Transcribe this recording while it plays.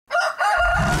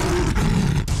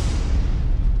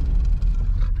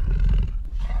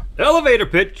Elevator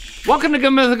pitch. Welcome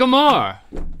to Mythical More.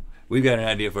 We've got an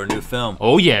idea for a new film.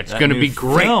 Oh yeah, it's gonna be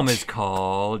great. The film is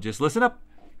called, just listen up,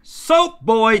 Soap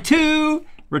Boy 2,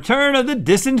 Return of the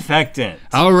Disinfectant.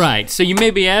 All right, so you may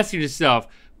be asking yourself,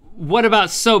 what about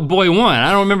Soap Boy 1?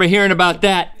 I don't remember hearing about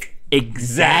that.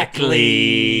 Exactly.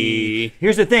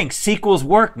 Here's the thing, sequels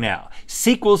work now.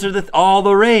 Sequels are all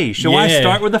the rage, so why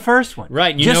start with the first one?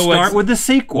 Right, you just know start with the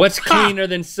sequel. What's cleaner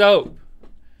than soap?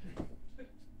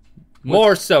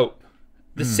 More soap,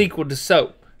 the sequel to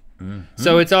soap.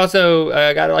 So it's also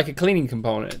got like a cleaning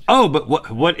component. Oh, but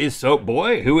what is Soap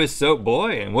Boy? Who is Soap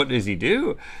Boy and what does he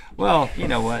do? Well, you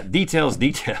know what, details.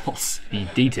 Details.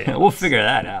 We'll figure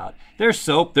that out. There's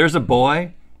soap, there's a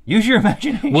boy. Use your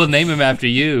imagination. We'll name him after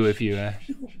you if you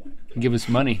give us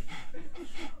money.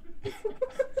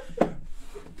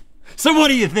 So what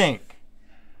do you think?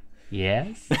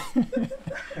 Yes.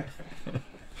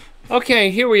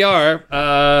 Okay, here we are.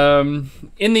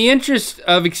 In the interest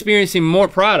of experiencing more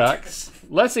products,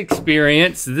 let's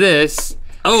experience this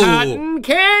cotton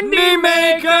candy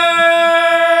maker!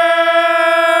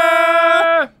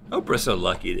 Oprah's so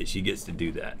lucky that she gets to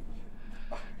do that.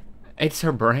 It's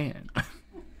her brand.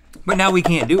 But now we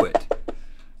can't do it.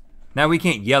 Now we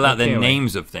can't yell out the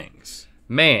names of things.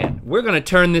 Man, we're gonna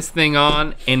turn this thing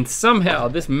on and somehow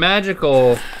this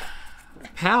magical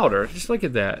powder, just look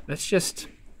at that. That's just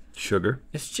sugar.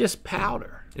 It's just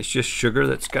powder. It's just sugar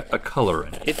that's got a color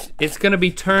in it. It's gonna be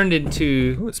turned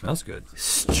into ooh, it smells good.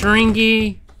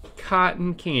 Stringy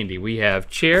cotton candy. We have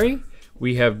cherry,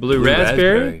 we have blue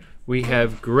raspberry, we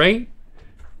have grape.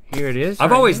 Here it is.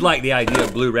 I've always liked the idea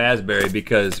of blue raspberry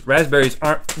because raspberries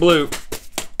aren't blue.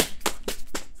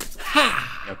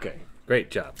 Ha! Okay,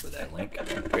 great job for that, Link.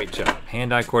 Great job.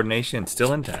 Hand-eye coordination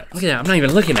still intact. Look at that, I'm not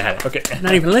even looking at it. Okay. I'm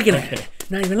not even looking at it.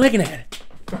 I'm not even looking at it.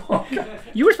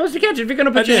 You were supposed to catch it if you're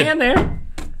gonna put your hand there.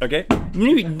 Okay.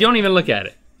 You don't even look at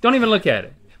it. Don't even look at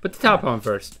it. Put the top on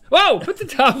first. Whoa, put the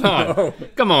top on. No.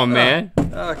 Come on, man.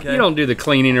 Okay. You don't do the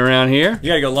cleaning around here.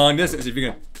 You gotta go long distance if you're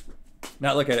gonna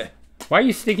not look at it. Why are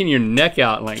you sticking your neck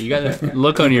out like you got a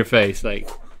look on your face like?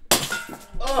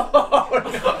 Oh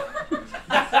no!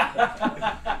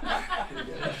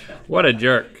 What a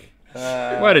jerk!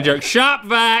 What a jerk! Shop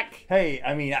vac. Hey,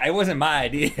 I mean, it wasn't my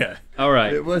idea. All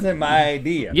right. It wasn't my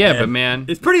idea. Yeah, man. but man,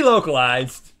 it's pretty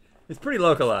localized. It's pretty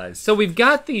localized. So we've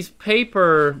got these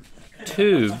paper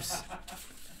tubes,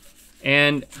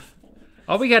 and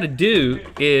all we got to do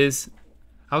is.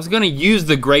 I was gonna use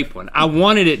the grape one. I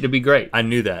wanted it to be grape. I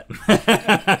knew that. All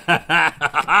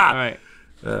right.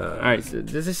 All right, so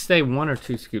does this say 1 or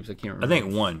 2 scoops? I can't remember. I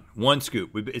think one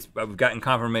scoop. We've gotten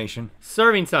confirmation.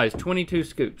 Serving size, 22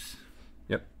 scoops.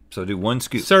 Yep, so do 1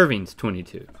 scoop. Servings,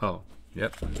 22, oh.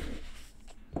 Yep.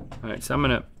 All right, so I'm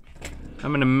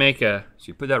gonna make a. So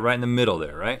you put that right in the middle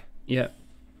there, right? Yep,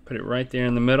 put it right there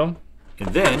in the middle. And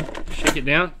then. Shake it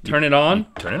down, turn it on.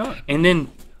 Turn it on. And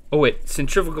then, oh wait,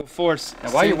 centrifugal force.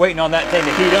 Now while you're waiting on that thing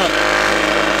to heat up.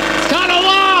 It's kinda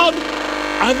loud!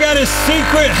 I've got a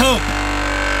secret hope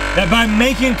that by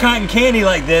making cotton candy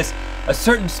like this, a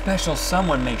certain special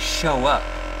someone may show up.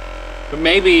 But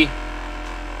maybe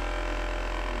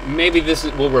this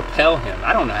will repel him.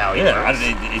 I don't know how he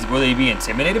works. Will they be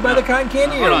intimidated by the cotton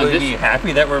candy, or will they be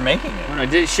happy that we're making it? No,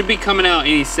 it should be coming out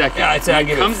any second. Yeah, I'd say I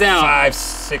give it 5,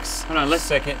 6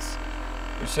 seconds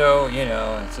or so. You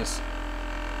know, it's just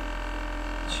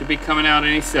should be coming out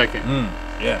any second.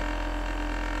 Yeah.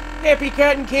 Happy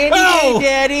cotton candy day,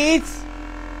 daddies!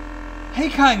 Hey,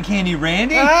 cotton candy,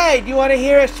 Randy. Hi, do you want to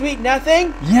hear a sweet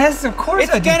nothing? Yes, of course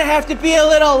I do. It's gonna have to be a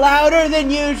little louder than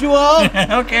usual.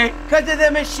 Okay. Because of the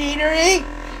machinery.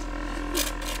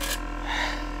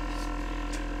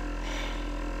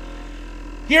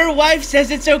 Your wife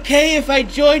says it's okay if I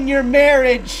join your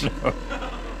marriage.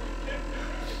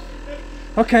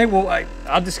 Okay, well,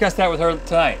 I'll discuss that with her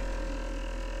tonight.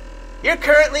 You're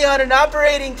currently on an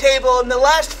operating table, and the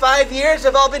last 5 years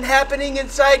have all been happening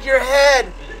inside your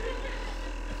head.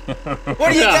 What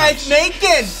are you guys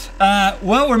making?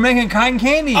 Well, we're making cotton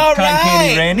candy. All cotton right,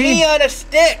 candy, Randy. me on a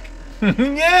stick.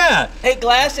 Yeah. Hey,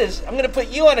 Glasses, I'm gonna put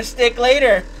you on a stick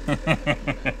later.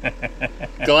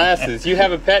 Glasses, you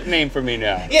have a pet name for me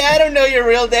now. Yeah, I don't know your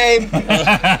real name.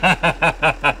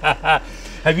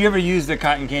 Have you ever used a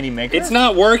cotton candy maker? It's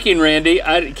not working, Randy.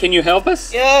 Can you help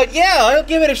us? Yeah, I'll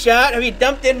give it a shot. Have you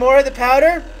dumped in more of the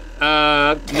powder?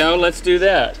 No, let's do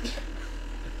that.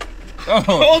 Oh.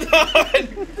 Hold on.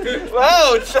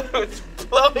 Whoa, it's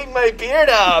blowing my beard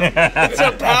off. It's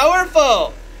so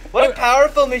powerful. What a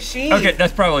powerful machine. Okay,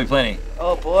 that's probably plenty.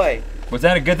 Oh boy. Was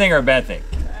that a good thing or a bad thing?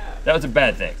 That was a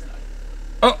bad thing.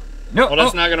 Oh, no. Well,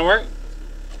 that's not gonna work.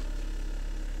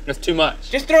 That's too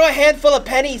much. Just throw a handful of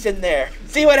pennies in there.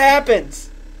 See what happens.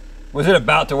 Was it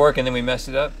about to work and then we messed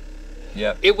it up?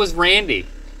 Yep. It was Randy.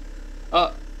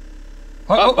 Here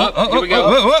we go.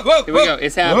 Whoa, Here we go.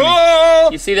 It's happening. Whoa.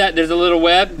 You see that? There's a little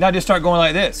web. Now just start going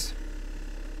like this.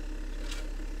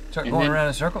 Start And going then- around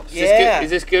in circles. Yeah. Is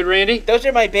this good, Randy? Those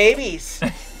are my babies.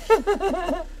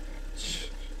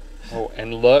 Oh,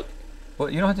 and look. Well,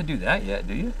 you don't have to do that yet,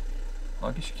 do you?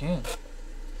 Well, I guess you can.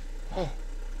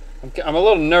 I'm a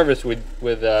little nervous with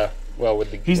the.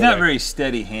 He's not very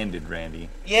steady-handed, Randy.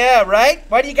 Yeah, right?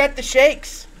 Why do you got the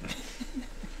shakes?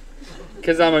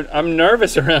 Because I'm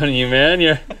nervous around you, man.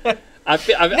 Dude,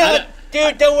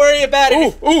 don't worry about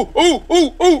it. Ooh.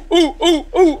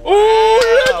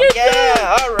 Oh,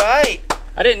 yeah, all right.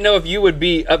 I didn't know if you would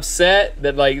be upset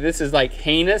that like this is like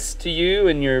heinous to you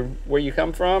and where you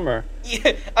come from, or.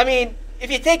 Yeah, I mean, if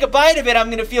you take a bite of it, I'm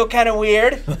gonna feel kind of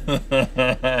weird.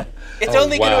 It's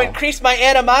only wow. gonna increase my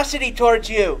animosity towards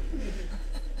you.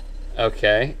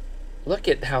 Okay. Look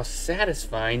at how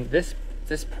satisfying this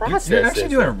process You're actually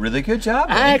is. doing a really good job.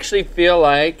 I actually feel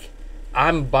like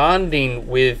I'm bonding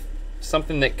with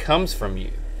something that comes from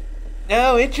you.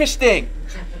 Oh, interesting.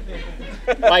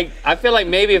 Like, I feel like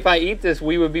maybe if I eat this,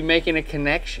 we would be making a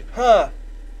connection. Huh.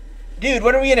 Dude,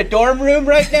 what are we in a dorm room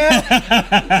right now?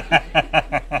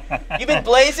 You been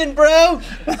blazing, bro?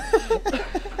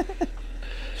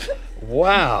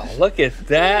 Wow, look at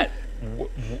that.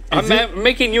 I'm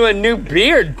making you a new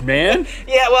beard, man.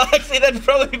 Yeah, well, actually, that'd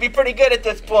probably be pretty good at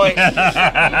this point.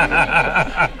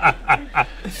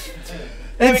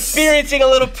 I'm experiencing a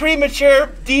little premature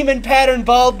demon pattern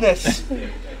baldness.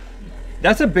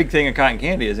 That's a big thing of cotton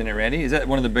candy, isn't it, Randy? Is that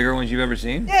one of the bigger ones you've ever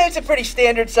seen? Yeah, it's a pretty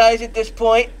standard size at this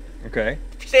point. Okay.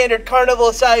 Standard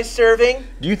carnival size serving.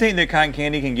 Do you think that cotton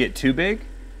candy can get too big?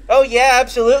 Oh, yeah,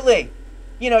 absolutely.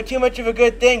 You know, too much of a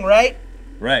good thing, right?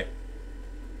 Right.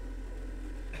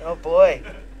 Oh, boy.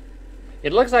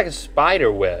 It looks like a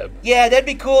spider web. Yeah, that'd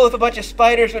be cool if a bunch of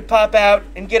spiders would pop out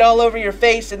and get all over your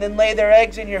face and then lay their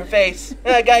eggs in your face.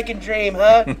 A guy can dream,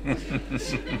 huh?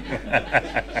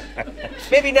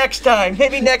 Maybe next time,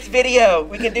 maybe next video,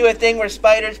 we can do a thing where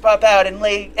spiders pop out and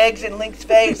lay eggs in Link's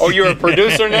face. Oh, you're a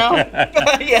producer now?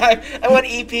 Yeah, I want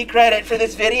EP credit for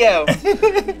this video.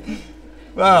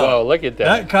 Wow. Whoa, look at that.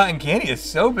 That cotton candy is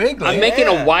so big. I'm Link. making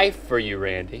Yeah. a wife for you,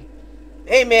 Randy.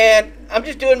 Hey, man, I'm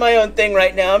just doing my own thing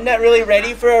right now. I'm not really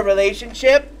ready for a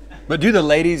relationship. But do the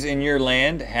ladies in your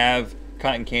land have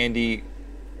cotton candy?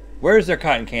 Where's their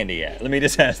cotton candy at? Let me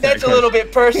just ask that That's a little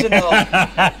bit personal.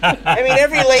 I mean,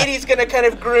 every lady's gonna kind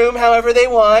of groom however they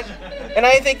want, and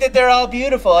I think that they're all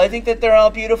beautiful. I think that they're all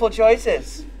beautiful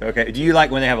choices. Okay. Do you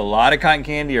like when they have a lot of cotton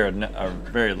candy or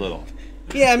very little?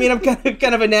 Yeah, I mean, I'm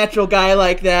kind of a natural guy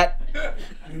like that.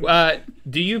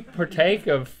 Do you partake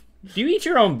of? Do you eat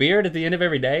your own beard at the end of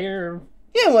every day, or?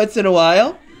 Yeah, once in a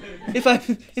while. If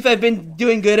I've been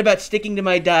doing good about sticking to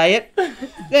my diet,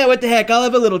 yeah, what the heck? I'll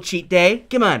have a little cheat day.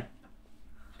 Come on.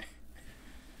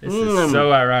 This is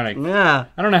so ironic. Yeah.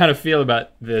 I don't know how to feel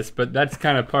about this, but that's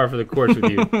kind of par for the course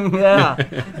with you. Yeah.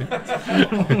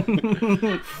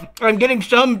 I'm getting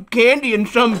some candy and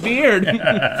some beard.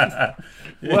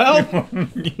 Well.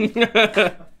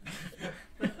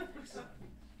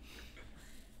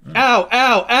 Ow,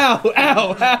 ow, ow,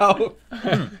 ow, ow.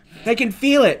 I can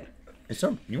feel it.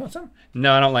 You want some?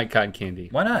 No, I don't like cotton candy.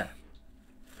 Why not?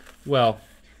 Well,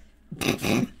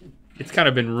 it's kind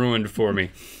of been ruined for me.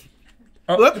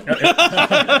 Whoop. Well,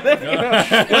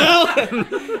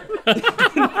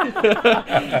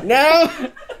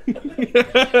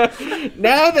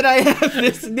 now that I have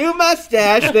this new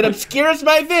mustache that obscures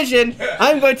my vision,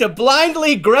 I'm going to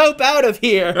blindly grope out of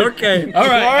here. Okay. All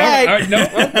right. No.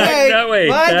 Okay. That way.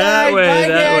 Bye, That guys. way. Bye,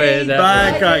 That way. Daddy. That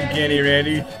Bye, way. cotton candy,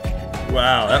 Randy.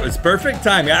 Wow, that was perfect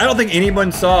timing. I don't think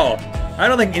anyone saw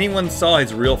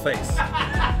his real face.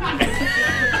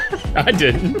 I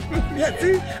didn't. Yeah,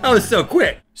 see? I was so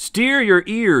quick. Steer your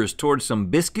ears towards some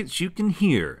biscuits you can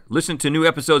hear. Listen to new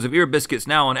episodes of Ear Biscuits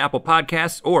now on Apple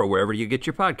Podcasts or wherever you get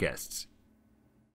your podcasts.